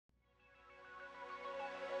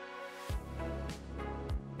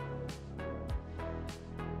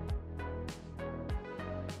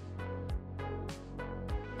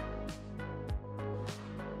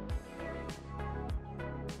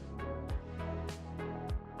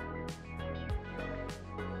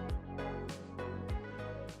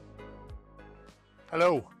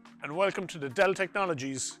Hello and welcome to the Dell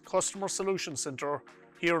Technologies Customer Solutions Centre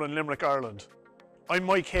here in Limerick, Ireland. I'm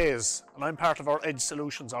Mike Hayes and I'm part of our Edge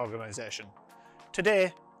Solutions organisation.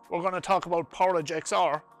 Today we're going to talk about PowerEdge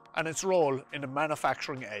XR and its role in the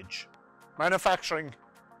manufacturing edge. Manufacturing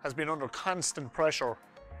has been under constant pressure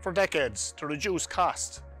for decades to reduce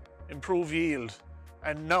cost, improve yield,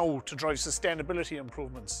 and now to drive sustainability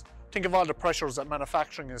improvements. Think of all the pressures that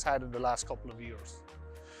manufacturing has had in the last couple of years.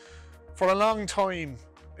 For a long time,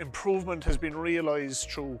 improvement has been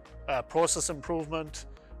realised through process improvement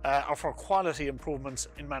or for quality improvements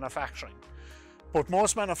in manufacturing. But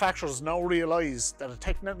most manufacturers now realise that a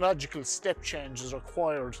technological step change is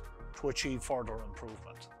required to achieve further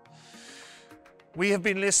improvement. We have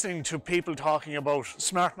been listening to people talking about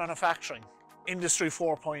smart manufacturing, Industry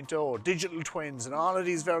 4.0, digital twins, and all of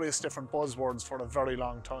these various different buzzwords for a very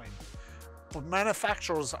long time. But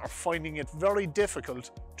manufacturers are finding it very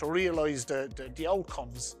difficult to realise the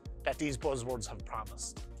outcomes that these buzzwords have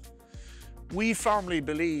promised. We firmly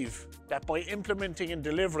believe that by implementing and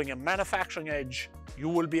delivering a manufacturing edge, you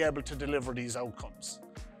will be able to deliver these outcomes.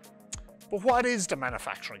 But what is the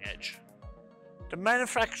manufacturing edge? The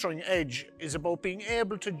manufacturing edge is about being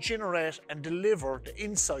able to generate and deliver the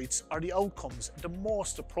insights or the outcomes at the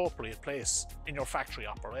most appropriate place in your factory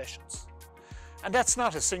operations. And that's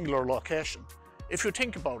not a singular location. If you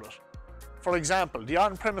think about it, for example, the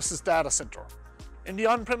on-premises data center. In the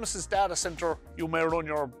on-premises data center, you may run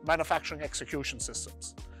your manufacturing execution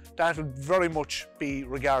systems. That would very much be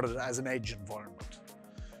regarded as an edge environment.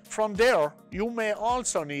 From there, you may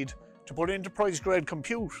also need to put enterprise-grade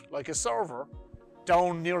compute, like a server,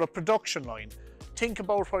 down near a production line. Think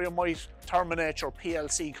about where you might terminate your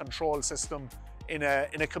PLC control system in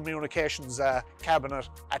a communications cabinet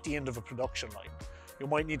at the end of a production line. You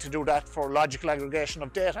might need to do that for logical aggregation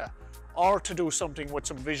of data, or to do something with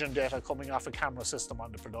some vision data coming off a camera system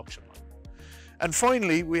on the production line. And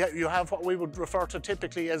finally, you have what we would refer to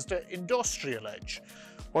typically as the industrial edge,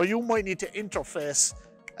 where you might need to interface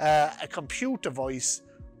a compute device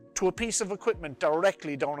to a piece of equipment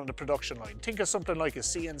directly down on the production line. Think of something like a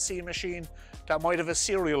CNC machine that might have a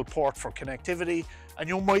serial port for connectivity, and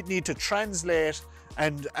you might need to translate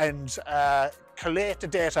and collate the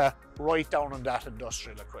data right down on that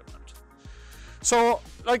industrial equipment. So,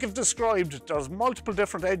 like I've described, there's multiple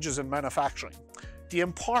different edges in manufacturing. The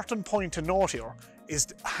important point to note here is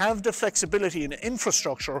to have the flexibility in the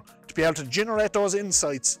infrastructure to be able to generate those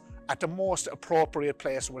insights at the most appropriate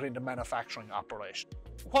place within the manufacturing operation.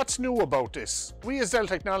 What's new about this? We as Dell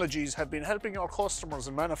Technologies have been helping our customers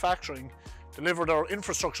in manufacturing deliver their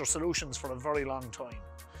infrastructure solutions for a very long time.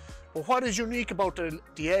 But what is unique about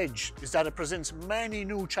the edge is that it presents many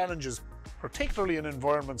new challenges, particularly in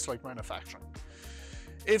environments like manufacturing.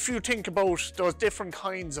 If you think about those different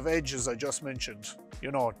kinds of edges I just mentioned,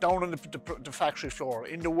 you know, down on the factory floor,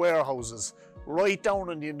 in the warehouses, right down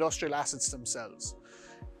on the industrial assets themselves,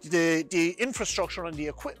 the infrastructure and the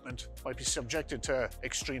equipment might be subjected to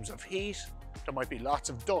extremes of heat, there might be lots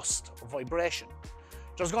of dust or vibration.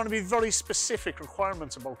 There's going to be very specific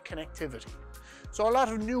requirements about connectivity. So a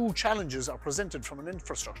lot of new challenges are presented from an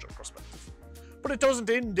infrastructure perspective. But it doesn't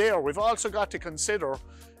end there. We've also got to consider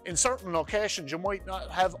in certain locations you might not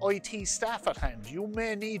have IT staff at hand. You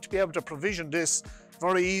may need to be able to provision this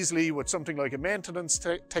very easily with something like a maintenance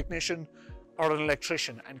technician or an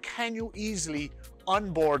electrician. And can you easily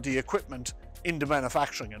onboard the equipment in the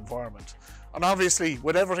manufacturing environment? And obviously,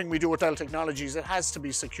 with everything we do at Dell Technologies, it has to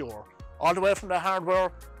be secure. All the way from the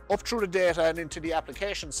hardware up through the data and into the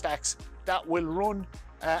application stacks that will run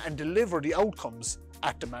and deliver the outcomes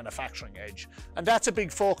at the manufacturing edge. And that's a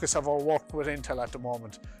big focus of our work with Intel at the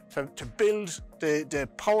moment, to build the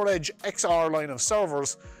PowerEdge XR line of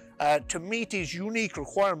servers to meet these unique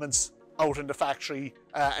requirements out in the factory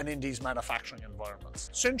and in these manufacturing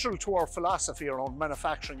environments. Central to our philosophy around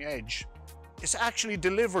manufacturing edge is to actually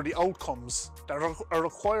deliver the outcomes that are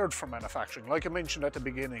required for manufacturing. Like I mentioned at the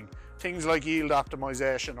beginning, things like yield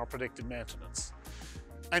optimization or predictive maintenance.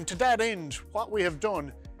 And to that end, what we have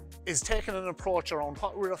done is taken an approach around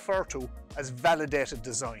what we refer to as validated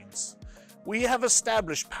designs. We have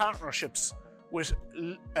established partnerships with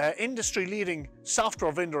industry-leading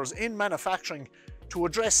software vendors in manufacturing to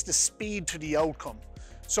address the speed to the outcome.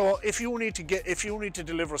 So if you need to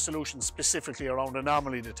deliver solutions specifically around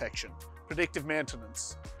anomaly detection, predictive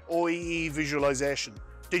maintenance, OEE visualization,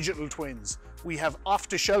 digital twins, we have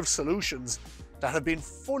off-the-shelf solutions that have been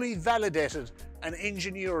fully validated and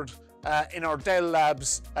engineered in our Dell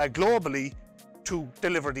labs globally to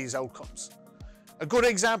deliver these outcomes. A good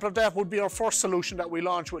example of that would be our first solution that we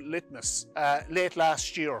launched with Litmus late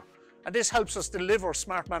last year. and this helps us deliver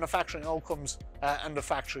smart manufacturing outcomes on the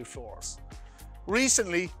factory floors.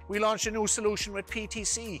 Recently, we launched a new solution with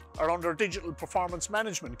PTC around our digital performance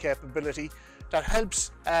management capability that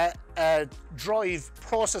helps drive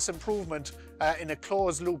process improvement in a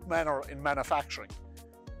closed-loop manner in manufacturing.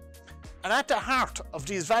 And at the heart of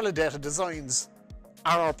these validated designs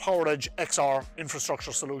are our PowerEdge XR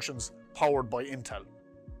infrastructure solutions powered by Intel.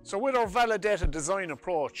 So with our validated design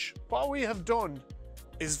approach, what we have done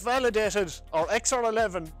is validated our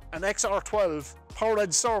XR11 and XR12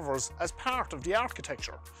 PowerEdge servers as part of the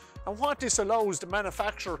architecture. And what this allows the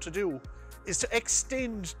manufacturer to do is to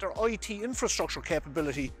extend their IT infrastructure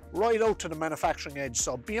capability right out to the manufacturing edge,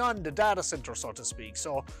 so beyond the data center, so to speak.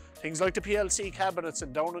 So things like the PLC cabinets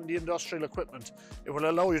and down in the industrial equipment, it will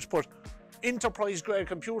allow you to put enterprise-grade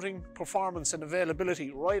computing, performance and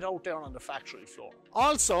availability right out there on the factory floor.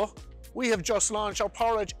 Also, we have just launched our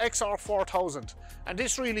PowerEdge XR 4000, and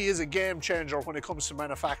this really is a game changer when it comes to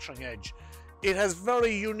manufacturing edge. It has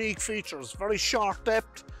very unique features, very short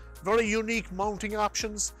depth, very unique mounting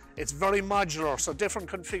options. It's very modular, so different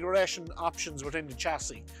configuration options within the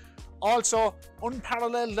chassis. Also,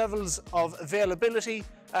 unparalleled levels of availability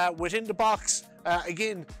within the box,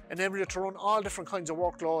 again, enable you to run all different kinds of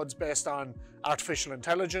workloads based on artificial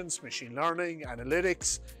intelligence, machine learning,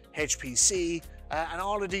 analytics, HPC, and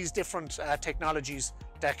all of these different technologies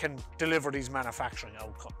that can deliver these manufacturing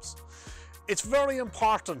outcomes. It's very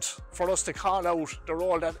important for us to call out the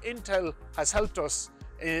role that Intel has helped us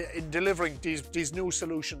in delivering these new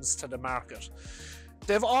solutions to the market.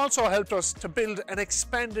 They've also helped us to build an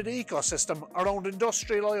expanded ecosystem around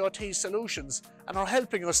industrial IoT solutions and are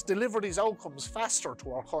helping us deliver these outcomes faster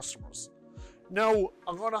to our customers. Now,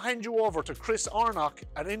 I'm going to hand you over to Krzysztof Ornoch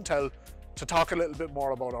at Intel to talk a little bit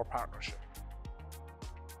more about our partnership.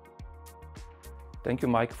 Thank you,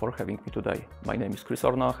 Mike, for having me today. My name is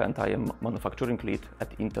Krzysztof Ornoch and I am manufacturing lead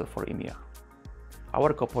at Intel for EMEA.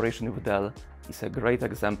 Our cooperation with Dell is a great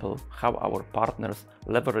example how our partners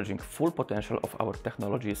leveraging full potential of our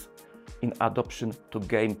technologies in adoption to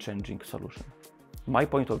game-changing solution. My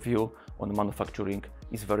point of view on manufacturing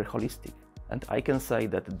is very holistic, and I can say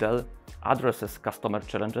that Dell addresses customer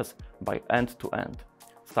challenges by end to end,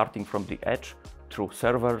 starting from the edge through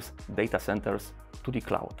servers, data centers to the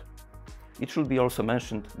cloud. It should be also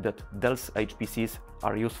mentioned that Dell's HPCs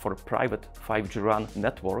are used for private 5G RAN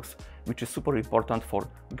networks, which is super important for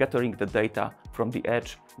gathering the data from the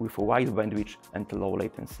edge with wide bandwidth and low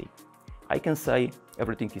latency. I can say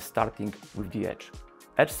everything is starting with the edge.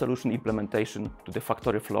 Edge solution implementation to the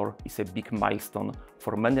factory floor is a big milestone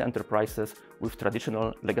for many enterprises with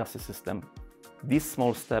traditional legacy system. This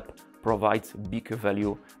small step provides big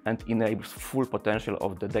value and enables full potential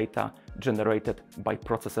of the data generated by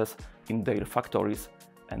processes in their factories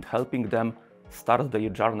and helping them start their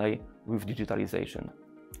journey with digitalization.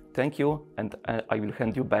 Thank you, and I will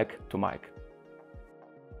hand you back to Mike.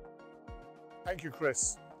 Thank you,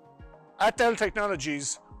 Chris. At Dell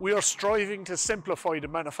Technologies, we are striving to simplify the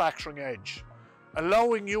manufacturing edge,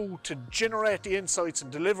 allowing you to generate the insights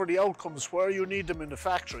and deliver the outcomes where you need them in the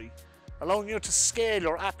factory, allowing you to scale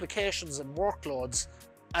your applications and workloads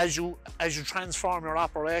as you transform your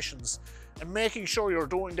operations, and making sure you're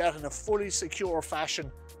doing that in a fully secure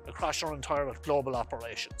fashion across your entire global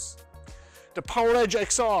operations. The PowerEdge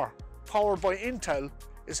XR, powered by Intel,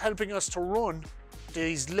 is helping us to run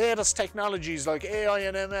these latest technologies like AI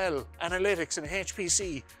and ML, analytics and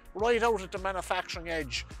HPC right out at the manufacturing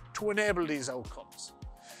edge to enable these outcomes.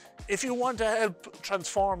 If you want to help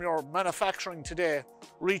transform your manufacturing today,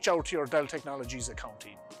 reach out to your Dell Technologies account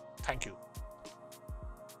team. Thank you.